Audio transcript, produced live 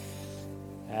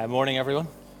Morning, everyone.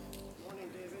 Morning,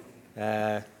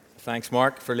 David. Thanks,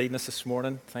 Mark, for leading us this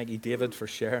morning. Thank you, David, for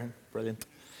sharing. Brilliant.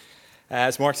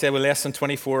 As Mark said, with less than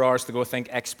 24 hours to go, I think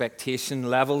expectation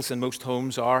levels in most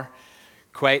homes are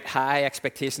quite high.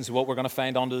 Expectations of what we're going to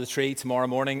find under the tree tomorrow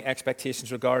morning.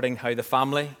 Expectations regarding how the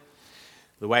family,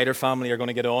 the wider family, are going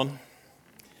to get on.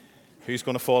 Who's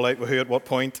going to fall out with who at what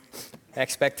point.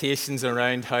 Expectations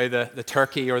around how the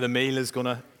turkey or the meal is going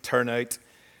to turn out.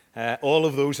 All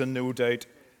of those, and no doubt,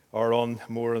 are on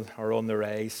the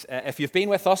rise. If you've been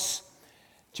with us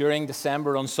during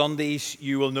December on Sundays,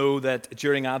 you will know that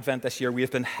during Advent this year, we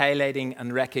have been highlighting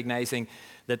and recognizing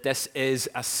that this is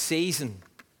a season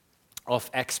of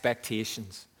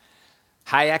expectations.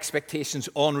 High expectations,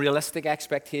 unrealistic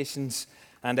expectations,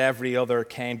 and every other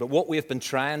kind. But what we have been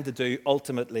trying to do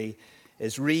ultimately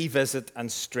is revisit and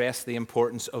stress the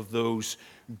importance of those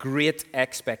great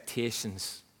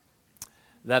expectations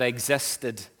that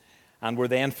existed and were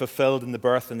then fulfilled in the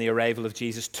birth and the arrival of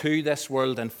Jesus to this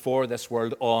world and for this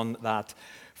world on that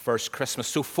first Christmas.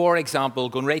 So, for example,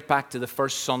 going right back to the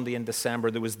first Sunday in December,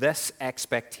 there was this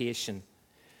expectation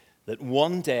that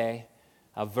one day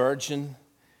a virgin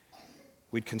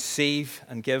would conceive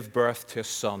and give birth to a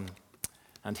son,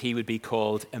 and he would be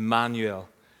called Emmanuel,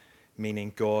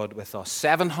 meaning God with us.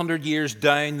 700 years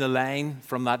down the line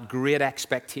from that great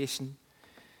expectation,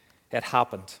 it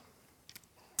happened.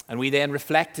 And we then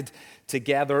reflected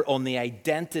together on the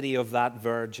identity of that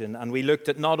virgin. And we looked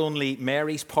at not only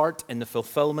Mary's part in the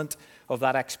fulfillment of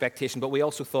that expectation, but we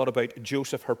also thought about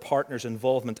Joseph, her partner's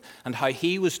involvement, and how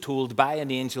he was told by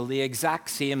an angel the exact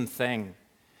same thing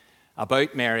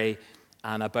about Mary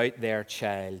and about their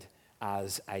child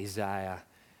as Isaiah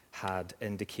had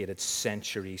indicated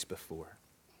centuries before.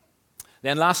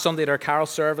 Then last Sunday at our carol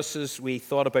services, we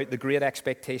thought about the great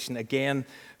expectation again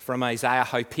from Isaiah,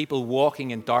 how people walking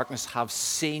in darkness have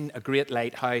seen a great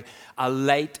light, how a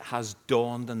light has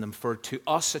dawned on them. For to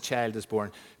us a child is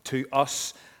born, to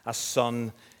us a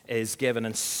son is given.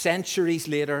 And centuries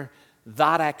later,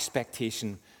 that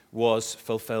expectation was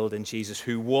fulfilled in Jesus,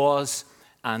 who was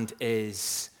and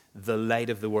is the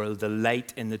light of the world, the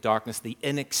light in the darkness, the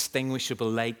inextinguishable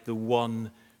light, the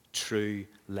one true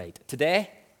light.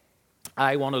 Today,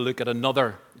 I want to look at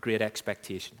another great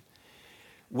expectation,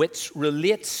 which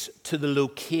relates to the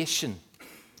location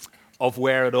of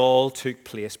where it all took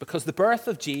place. Because the birth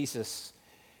of Jesus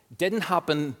didn't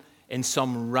happen in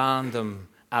some random,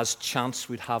 as chance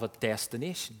would have it,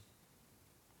 destination.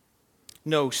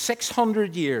 No,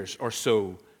 600 years or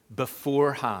so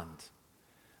beforehand,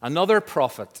 another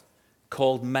prophet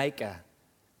called Micah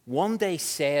one day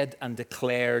said and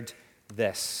declared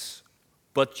this: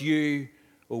 "But you,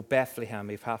 O Bethlehem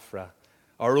Ephrathah,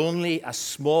 are only a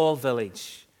small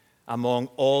village among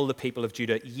all the people of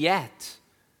Judah. Yet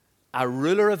a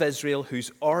ruler of Israel,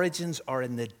 whose origins are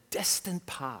in the distant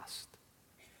past,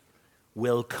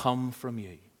 will come from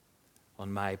you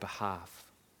on my behalf."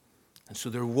 And so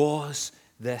there was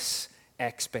this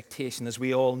expectation. As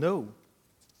we all know,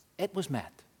 it was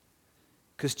met,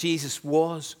 because Jesus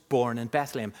was born in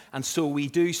Bethlehem. And so we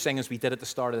do sing, as we did at the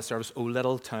start of the service, "O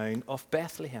little town of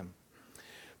Bethlehem."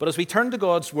 But as we turn to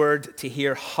God's word to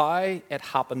hear how it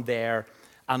happened there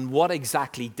and what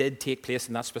exactly did take place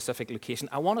in that specific location,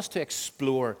 I want us to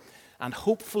explore and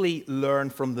hopefully learn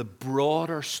from the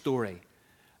broader story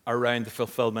around the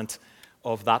fulfillment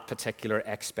of that particular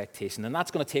expectation. And that's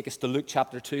going to take us to Luke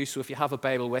chapter 2. So if you have a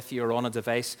Bible with you or on a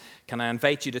device, can I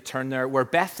invite you to turn there, where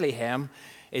Bethlehem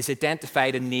is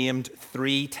identified and named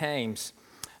 3 times.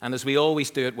 And as we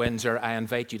always do at Windsor, I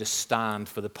invite you to stand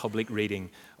for the public reading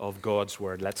of God's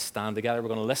word. Let's stand together. We're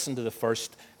going to listen to the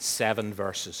first 7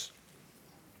 verses.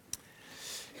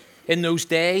 "In those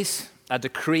days, a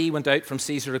decree went out from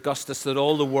Caesar Augustus that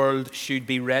all the world should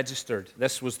be registered.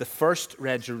 This was the first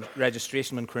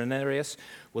registration when Quirinius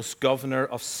was governor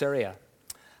of Syria.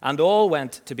 And all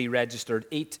went to be registered,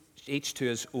 each to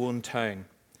his own town.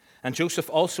 And Joseph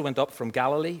also went up from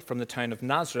Galilee, from the town of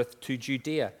Nazareth to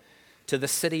Judea, to the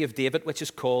city of David, which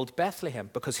is called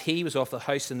Bethlehem, because he was of the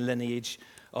house and lineage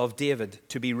of David,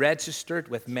 to be registered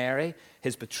with Mary,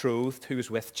 his betrothed, who was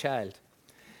with child.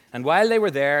 And while they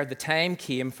were there, the time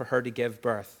came for her to give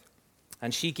birth.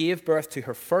 And she gave birth to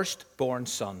her firstborn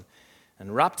son,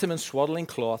 and wrapped him in swaddling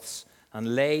cloths,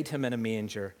 and laid him in a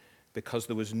manger, because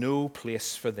there was no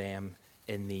place for them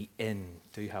in the inn."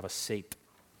 Do have a seat.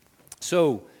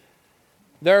 So,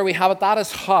 there we have it. That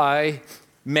is how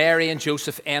Mary and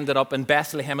Joseph ended up in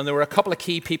Bethlehem, and there were a couple of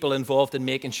key people involved in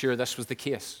making sure this was the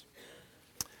case.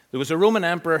 There was a Roman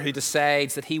emperor who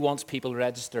decides that he wants people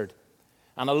registered,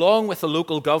 and along with the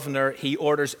local governor, he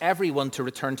orders everyone to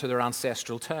return to their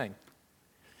ancestral town.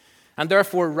 And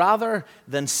therefore, rather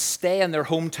than stay in their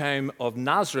hometown of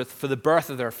Nazareth for the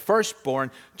birth of their firstborn,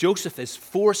 Joseph is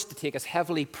forced to take his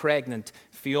heavily pregnant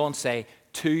fiancée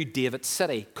to David's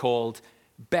city called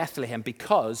Bethlehem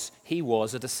because he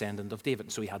was a descendant of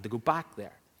David. So he had to go back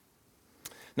there.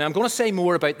 Now, I'm going to say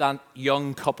more about that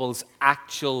young couple's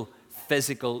actual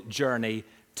physical journey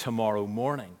tomorrow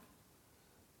morning.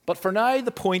 But for now,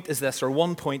 the point is this, or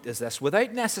one point is this: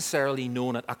 without necessarily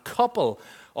knowing it, a couple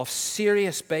of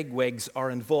serious bigwigs are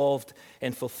involved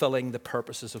in fulfilling the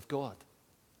purposes of God.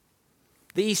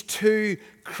 These two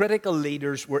critical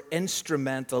leaders were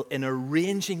instrumental in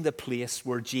arranging the place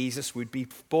where Jesus would be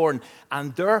born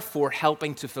and therefore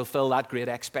helping to fulfill that great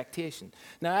expectation.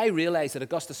 Now, I realize that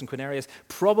Augustus and Quirinius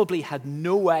probably had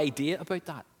no idea about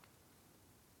that.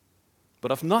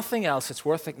 But if nothing else, it's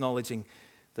worth acknowledging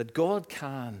that God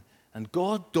can and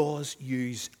God does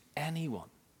use anyone,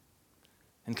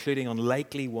 including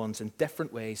unlikely ones, in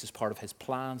different ways as part of his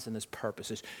plans and his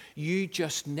purposes. You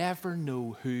just never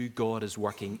know who God is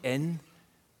working in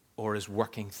or is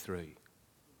working through.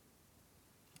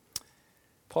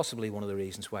 Possibly one of the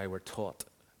reasons why we're taught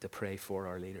to pray for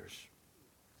our leaders.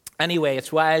 Anyway,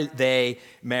 it's while they,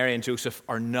 Mary and Joseph,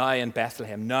 are now in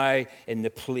Bethlehem, now in the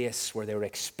place where they were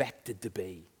expected to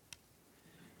be,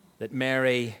 that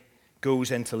Mary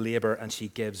goes into labor and she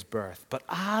gives birth. But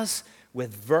as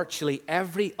with virtually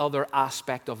every other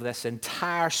aspect of this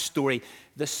entire story,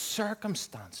 the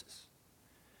circumstances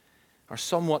are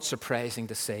somewhat surprising,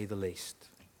 to say the least.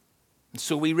 And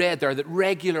so we read there that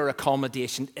regular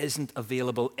accommodation isn't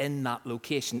available in that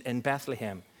location in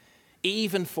Bethlehem,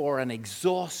 even for an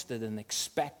exhausted and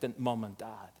expectant mum and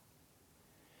dad.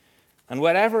 And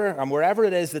wherever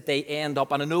it is that they end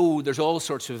up, and I know there's all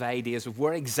sorts of ideas of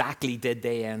where exactly did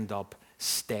they end up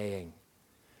staying.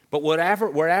 But wherever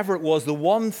it was, the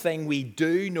one thing we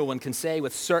do know and can say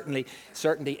with certainty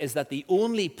is that the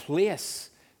only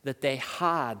place that they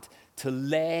had to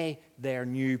lay their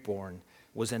newborn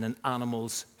was in an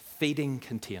animal's feeding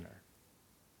container.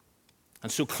 And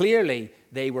so clearly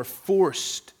they were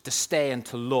forced to stay and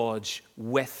to lodge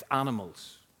with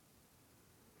animals.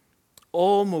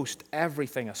 Almost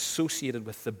everything associated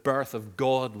with the birth of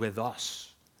God with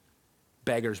us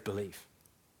beggars belief.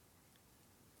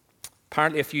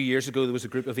 Apparently, a few years ago, there was a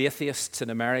group of atheists in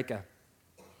America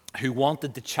who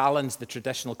wanted to challenge the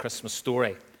traditional Christmas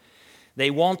story.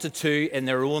 They wanted to, in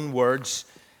their own words,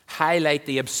 highlight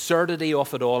the absurdity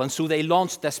of it all. And so they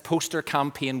launched this poster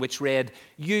campaign which read,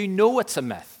 "You know it's a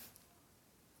myth.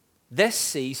 This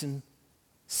season,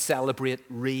 celebrate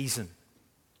reason."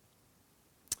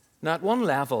 Now, at one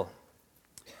level,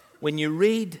 when you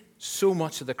read so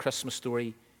much of the Christmas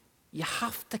story, you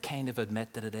have to kind of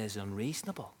admit that it is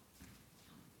unreasonable.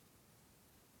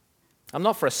 I'm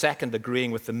not for a second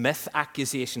agreeing with the myth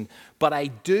accusation, but I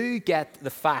do get the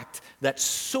fact that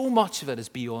so much of it is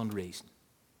beyond reason.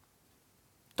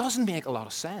 Doesn't make a lot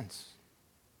of sense.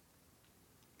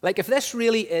 Like, if this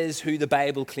really is who the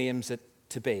Bible claims it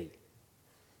to be,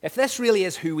 if this really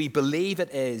is who we believe it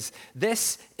is,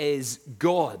 this is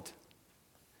God.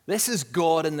 This is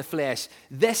God in the flesh.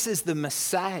 This is the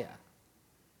Messiah.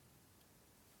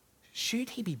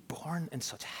 Should he be born in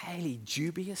such highly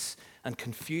dubious and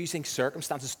confusing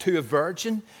circumstances to a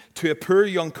virgin, to a poor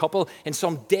young couple in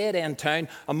some dead-end town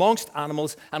amongst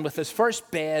animals, and with his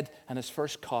first bed and his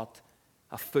first cot,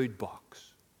 a food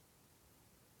box?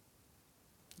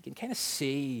 You can kind of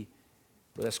see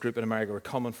where this group in America were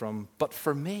coming from. But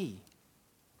for me,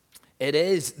 it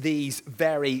is these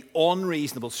very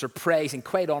unreasonable, surprising,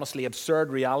 quite honestly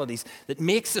absurd realities that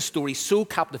makes the story so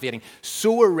captivating,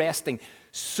 so arresting,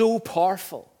 so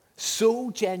powerful,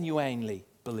 so genuinely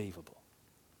believable.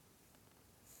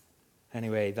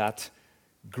 Anyway, that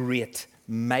great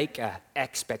Micah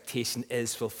expectation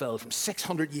is fulfilled. From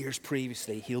 600 years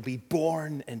previously, he'll be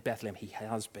born in Bethlehem. He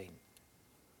has been.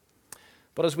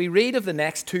 But as we read of the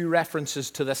next two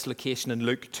references to this location in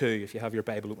Luke 2, if you have your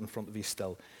Bible open in front of you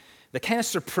still, the kind of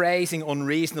surprising,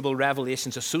 unreasonable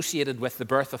revelations associated with the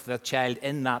birth of the child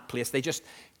in that place, they just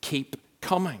keep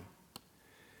coming.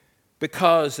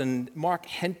 Because, and Mark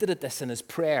hinted at this in his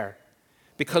prayer,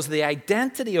 because the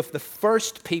identity of the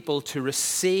first people to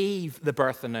receive the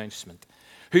birth announcement,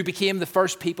 who became the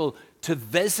first people to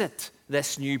visit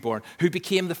this newborn, who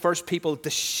became the first people to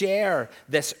share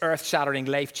this earth-shattering,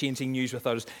 life-changing news with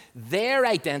others, their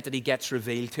identity gets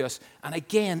revealed to us, and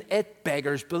again, it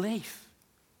beggars belief.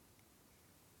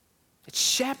 It's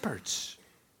shepherds.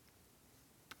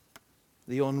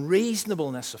 The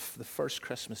unreasonableness of the first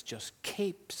Christmas just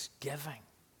keeps giving.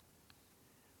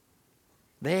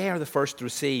 They are the first to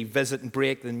receive, visit, and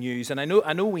break the news. And I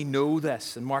know we know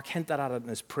this, and Mark hinted at it in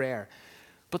his prayer.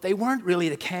 But they weren't really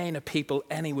the kind of people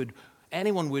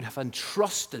anyone would have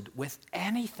entrusted with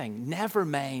anything, never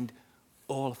mind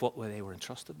all of what they were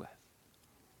entrusted with.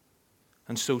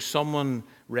 And so someone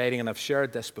writing, and I've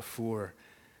shared this before,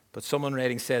 but someone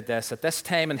writing said this: at this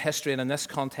time in history and in this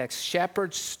context,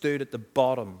 shepherds stood at the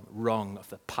bottom rung of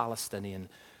the Palestinian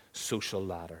social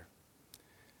ladder.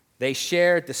 They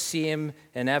shared the same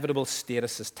inevitable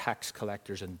status as tax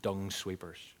collectors and dung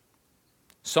sweepers.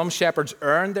 Some shepherds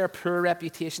earned their poor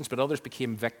reputations, but others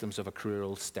became victims of a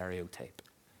cruel stereotype.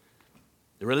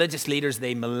 The religious leaders,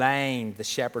 they maligned the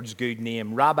shepherd's good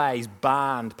name. Rabbis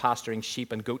banned pasturing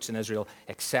sheep and goats in Israel,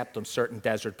 except on certain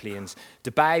desert plains.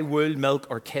 To buy wool, milk,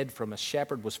 or kid from a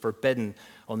shepherd was forbidden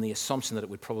on the assumption that it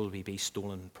would probably be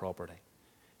stolen property.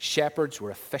 Shepherds were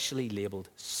officially labeled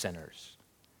sinners,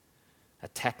 a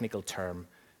technical term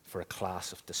for a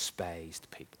class of despised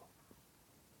people.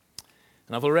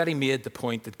 And I've already made the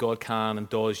point that God can and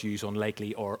does use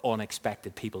unlikely or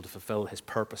unexpected people to fulfill his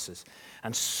purposes.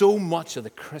 And so much of the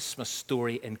Christmas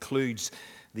story includes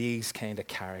these kind of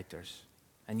characters.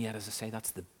 And yet, as I say,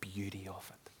 that's the beauty of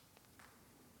it.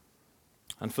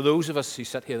 And for those of us who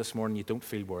sit here this morning, you don't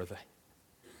feel worthy,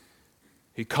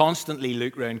 who constantly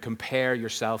look around, compare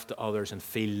yourself to others and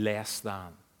feel less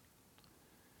than,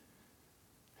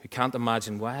 who can't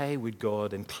imagine, why would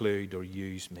God include or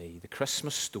use me? The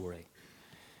Christmas story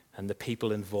and the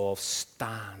people involved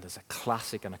stand as a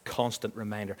classic and a constant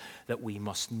reminder that we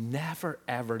must never,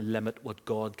 ever limit what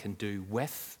God can do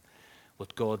with,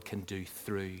 what God can do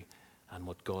through, and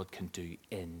what God can do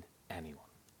in anyone.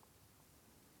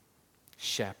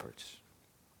 Shepherds,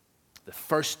 the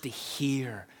first to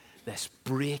hear this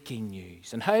breaking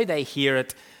news. And how they hear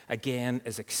it, again,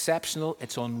 is exceptional.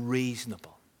 It's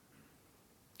unreasonable.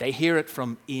 They hear it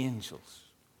from angels.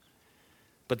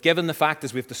 But given the fact,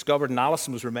 as we've discovered, and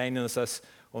Alison was reminding us this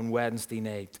on Wednesday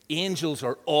night, angels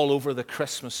are all over the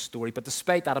Christmas story. But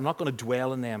despite that, I'm not going to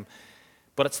dwell on them.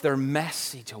 But it's their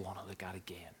message I want to look at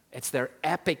again. It's their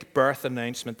epic birth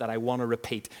announcement that I want to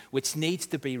repeat, which needs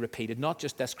to be repeated, not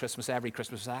just this Christmas, every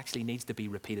Christmas. It actually needs to be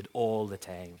repeated all the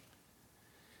time.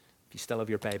 If you still have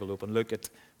your Bible open, look at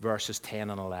verses 10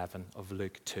 and 11 of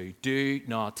Luke 2. Do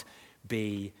not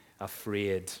be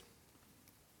afraid.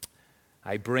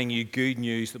 I bring you good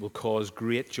news that will cause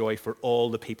great joy for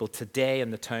all the people. Today in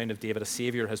the town of David, a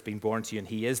Savior has been born to you, and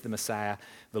he is the Messiah,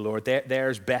 the Lord.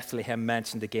 There's Bethlehem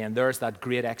mentioned again. There's that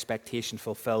great expectation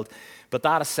fulfilled. But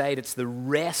that aside, it's the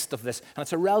rest of this, and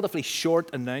it's a relatively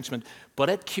short announcement, but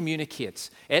it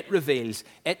communicates, it reveals,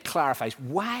 it clarifies.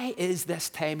 Why is this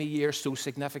time of year so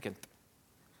significant?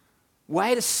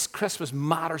 Why does Christmas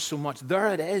matter so much?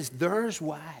 There it is. There's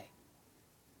why.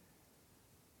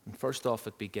 And first off,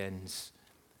 it begins,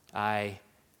 I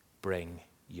bring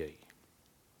you.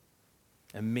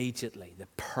 Immediately, the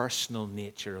personal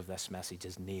nature of this message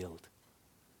is nailed.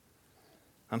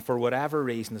 And for whatever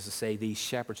reason, as I say, these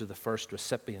shepherds are the first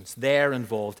recipients. They're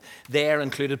involved. They're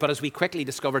included. But as we quickly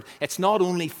discovered, it's not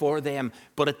only for them,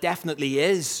 but it definitely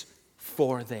is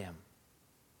for them.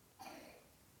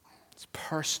 It's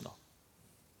personal.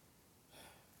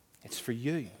 It's for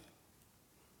you.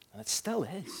 And it still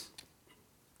is.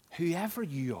 Whoever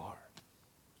you are,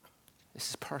 this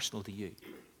is personal to you. And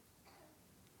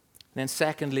then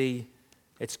secondly,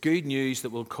 it's good news that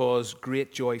will cause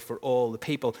great joy for all the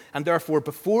people. And therefore,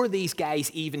 before these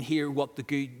guys even hear what the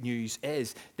good news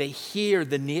is, they hear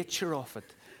the nature of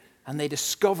it. And they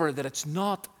discover that it's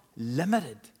not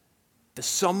limited to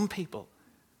some people,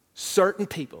 certain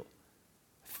people,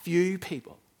 few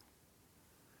people.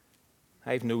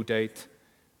 I have no doubt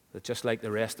that just like the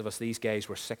rest of us, these guys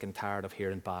were sick and tired of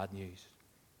hearing bad news.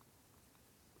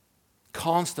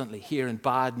 Constantly hearing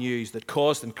bad news that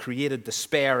caused and created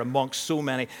despair amongst so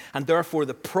many, and therefore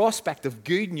the prospect of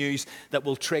good news that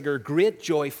will trigger great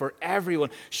joy for everyone,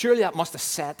 surely that must have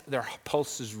set their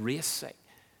pulses racing.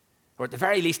 Or at the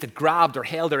very least, it grabbed or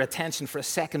held their attention for a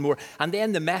second more, and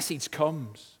then the message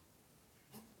comes.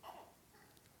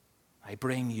 I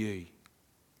bring you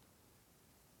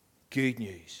good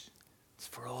news. It's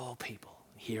for all people.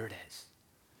 Here it is.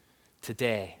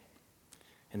 Today,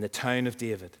 in the town of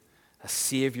David, a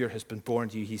Savior has been born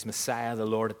to you. He's Messiah, the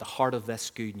Lord. At the heart of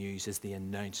this good news is the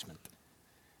announcement,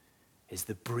 is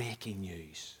the breaking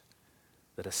news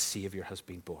that a Savior has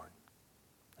been born.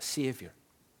 A Savior,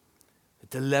 a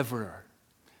deliverer,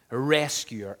 a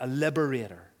rescuer, a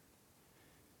liberator.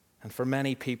 And for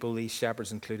many people, these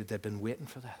shepherds included, they'd been waiting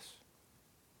for this.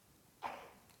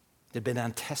 They'd been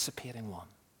anticipating one.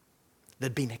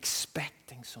 They'd been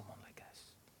expecting someone like this.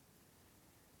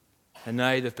 And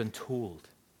now they've been told,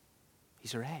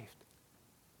 he's arrived.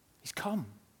 He's come.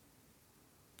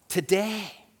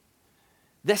 Today.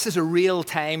 This is a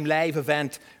real-time live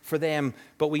event for them.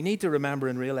 But we need to remember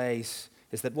and realize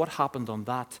is that what happened on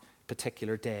that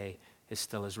particular day is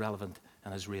still as relevant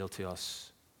and as real to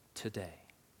us today.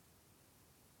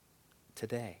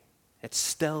 Today. It's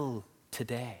still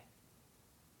today.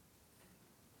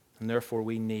 And therefore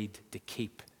we need to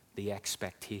keep the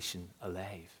expectation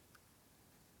alive.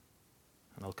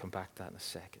 And I'll come back to that in a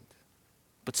second.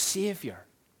 But Savior,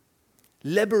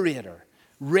 Liberator,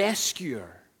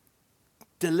 Rescuer,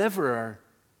 Deliverer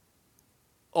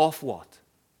of what?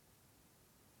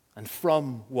 And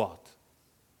from what?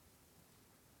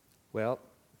 Well,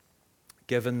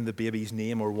 given the baby's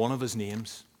name, or one of his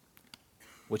names,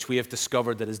 which we have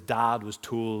discovered that his dad was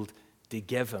told to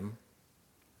give him,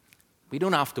 we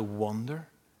don't have to wonder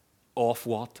of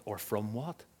what or from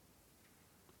what.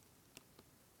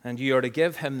 And you are to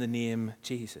give him the name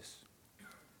Jesus,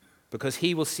 because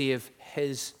he will save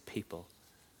his people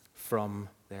from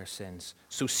their sins.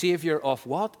 So Savior of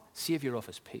what? Savior of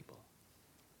his people.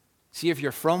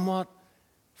 Savior from what?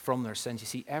 From their sins. You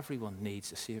see, everyone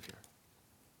needs a Savior,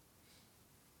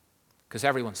 because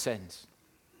everyone sins.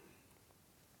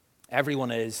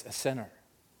 Everyone is a sinner.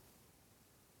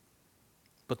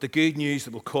 But the good news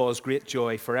that will cause great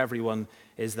joy for everyone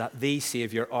is that the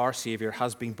Savior, our Savior,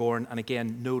 has been born. And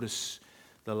again, notice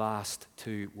the last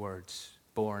two words,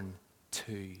 born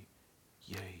to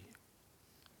you.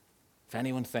 If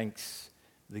anyone thinks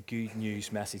the good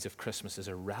news message of Christmas is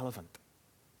irrelevant,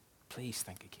 please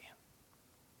think again.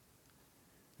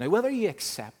 Now, whether you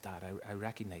accept that, I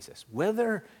recognize this,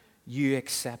 whether you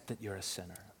accept that you're a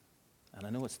sinner, and I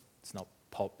know it's not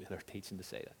popular teaching to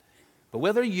say that, but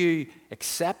whether you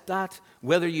accept that,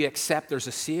 whether you accept there's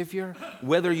a Savior,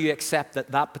 whether you accept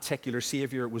that that particular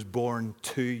Savior was born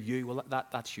to you, well,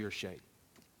 that's your shout.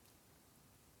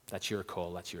 That's your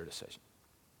call. That's your decision.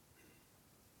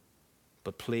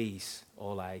 But please,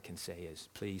 all I can say is,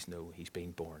 please know he's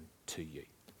been born to you.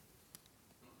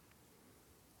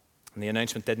 And the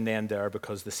announcement didn't end there,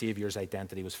 because the Savior's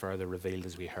identity was further revealed,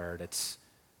 as we heard.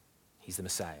 He's the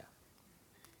Messiah.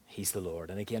 He's the Lord.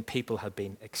 And again, people had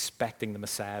been expecting the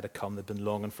Messiah to come. They'd been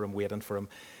longing for him, waiting for him.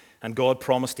 And God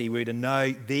promised he would. And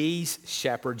now these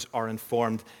shepherds are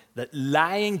informed that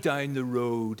lying down the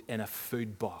road in a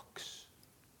food box,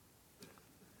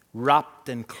 wrapped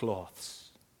in cloths,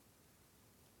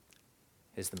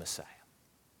 is the Messiah,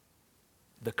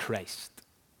 the Christ,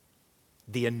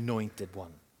 the Anointed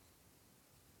One,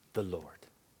 the Lord.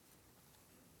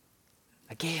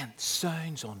 Again,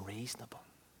 sounds unreasonable.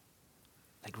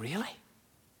 Like, really?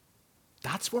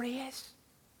 That's where he is?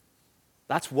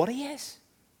 That's what he is?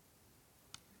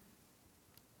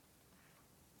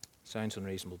 Sounds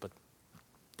unreasonable, but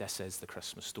this is the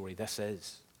Christmas story. This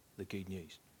is the good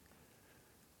news.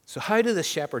 So how do the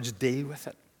shepherds deal with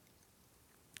it?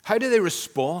 How do they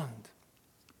respond?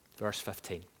 Verse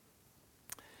 15.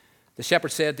 The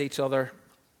shepherds said to each other,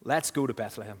 let's go to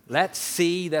Bethlehem. Let's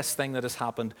see this thing that has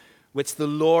happened, which the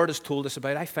Lord has told us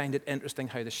about. I find it interesting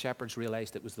how the shepherds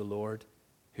realized it was the Lord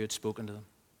who had spoken to them.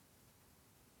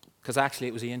 Because actually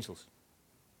it was angels.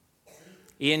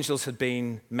 Angels had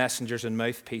been messengers and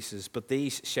mouthpieces, but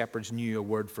these shepherds knew a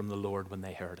word from the Lord when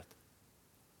they heard it,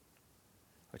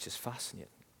 which is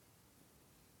fascinating.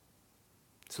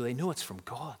 So they know it's from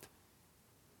God.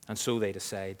 And so they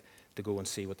decide to go and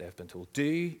see what they've been told. Do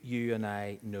you and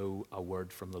I know a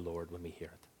word from the Lord when we hear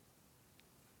it?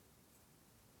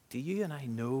 Do you and I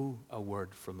know a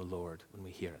word from the Lord when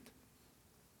we hear it?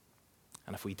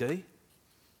 And if we do,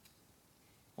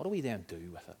 what do we then do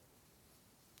with it?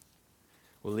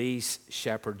 Well, these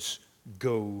shepherds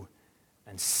go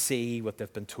and see what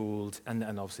they've been told, and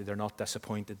obviously they're not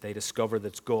disappointed. They discover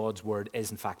that God's word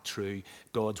is in fact true.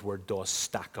 God's word does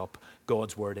stack up.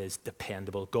 God's word is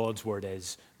dependable. God's word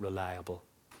is reliable.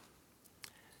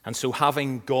 And so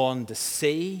having gone to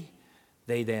see,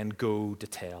 they then go to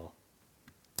tell.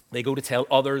 They go to tell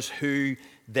others who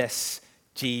this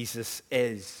Jesus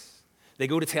is. They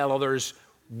go to tell others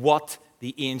what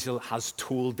the angel has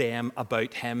told them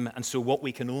about him. And so what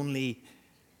we can only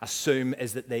assume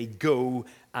is that they go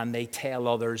and they tell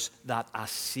others that a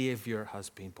Savior has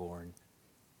been born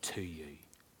to you.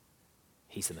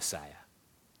 He's the Messiah.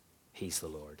 He's the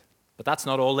Lord. But that's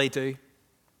not all they do.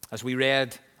 As we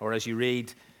read, or as you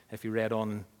read, if you read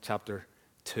on chapter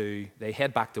 2, they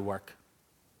head back to work.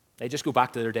 They just go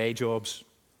back to their day jobs.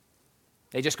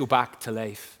 They just go back to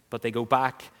life. But they go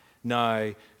back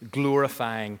now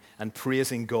glorifying and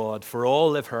praising God for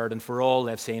all they've heard and for all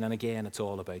they've seen. And again, it's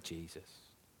all about Jesus.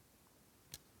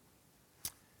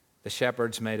 The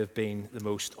shepherds might have been the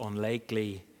most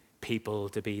unlikely people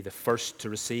to be the first to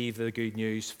receive the good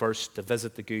news, first to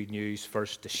visit the good news,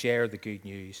 first to share the good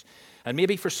news. And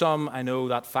maybe for some, I know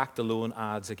that fact alone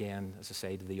adds again, as I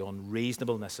say, to the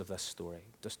unreasonableness of this story.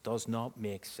 It just does not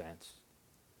make sense.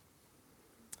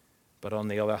 But on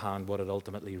the other hand, what it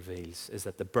ultimately reveals is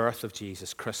that the birth of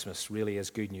Jesus, Christmas, really is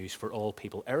good news for all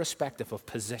people, irrespective of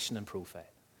position and profile,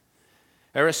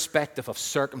 irrespective of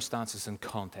circumstances and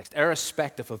context,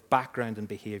 irrespective of background and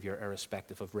behavior,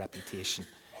 irrespective of reputation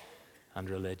and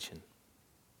religion.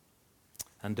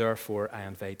 And therefore, I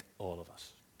invite all of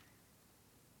us.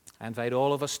 I invite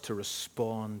all of us to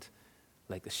respond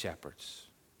like the shepherds,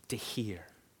 to hear,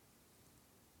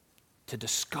 to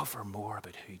discover more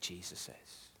about who Jesus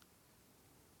is,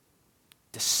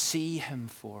 to see him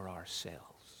for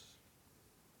ourselves,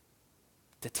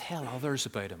 to tell others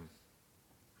about him,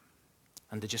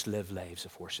 and to just live lives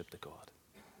of worship to God.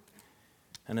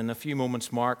 And in a few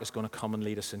moments, Mark is going to come and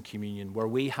lead us in communion, where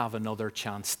we have another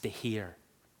chance to hear,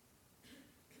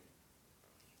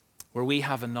 where we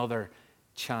have another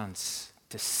chance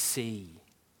to see,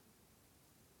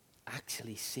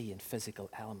 actually see in physical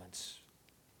elements,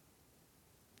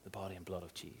 the body and blood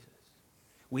of Jesus.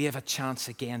 We have a chance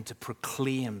again to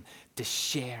proclaim, to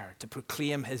share, to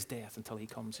proclaim his death until he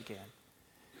comes again.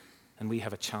 And we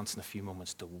have a chance in a few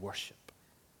moments to worship.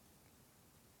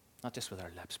 Not just with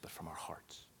our lips, but from our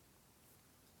hearts.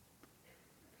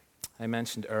 I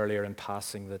mentioned earlier in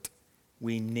passing that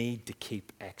we need to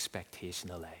keep expectation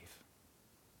alive.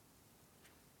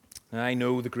 Now, I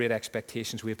know the great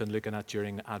expectations we've been looking at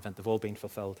during Advent have all been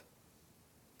fulfilled.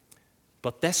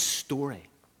 But this story,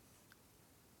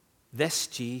 this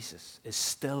Jesus, is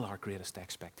still our greatest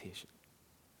expectation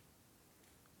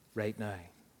right now.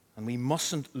 And we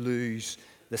mustn't lose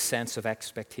the sense of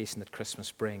expectation that Christmas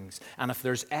brings. And if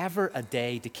there's ever a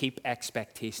day to keep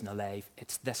expectation alive,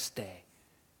 it's this day,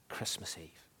 Christmas Eve.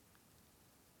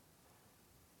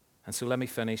 And so let me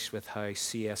finish with how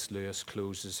C.S. Lewis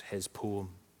closes his poem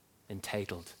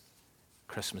entitled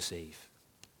Christmas Eve.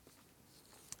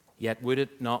 Yet would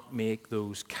it not make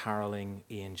those caroling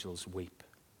angels weep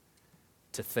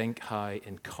to think how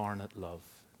incarnate love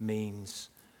means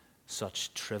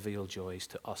such trivial joys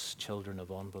to us children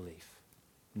of unbelief?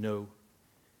 No,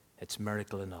 it's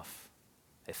miracle enough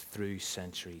if through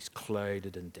centuries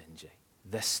clouded and dingy,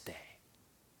 this day,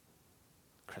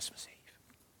 Christmas Eve,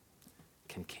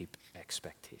 can keep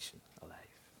expectation alive.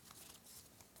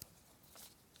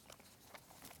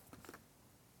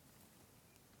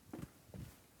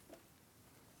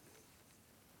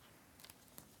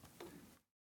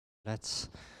 Let's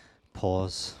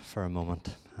pause for a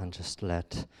moment and just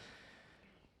let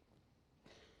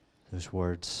those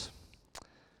words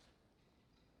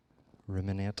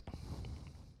ruminate.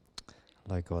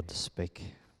 Allow God to speak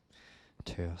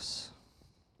to us.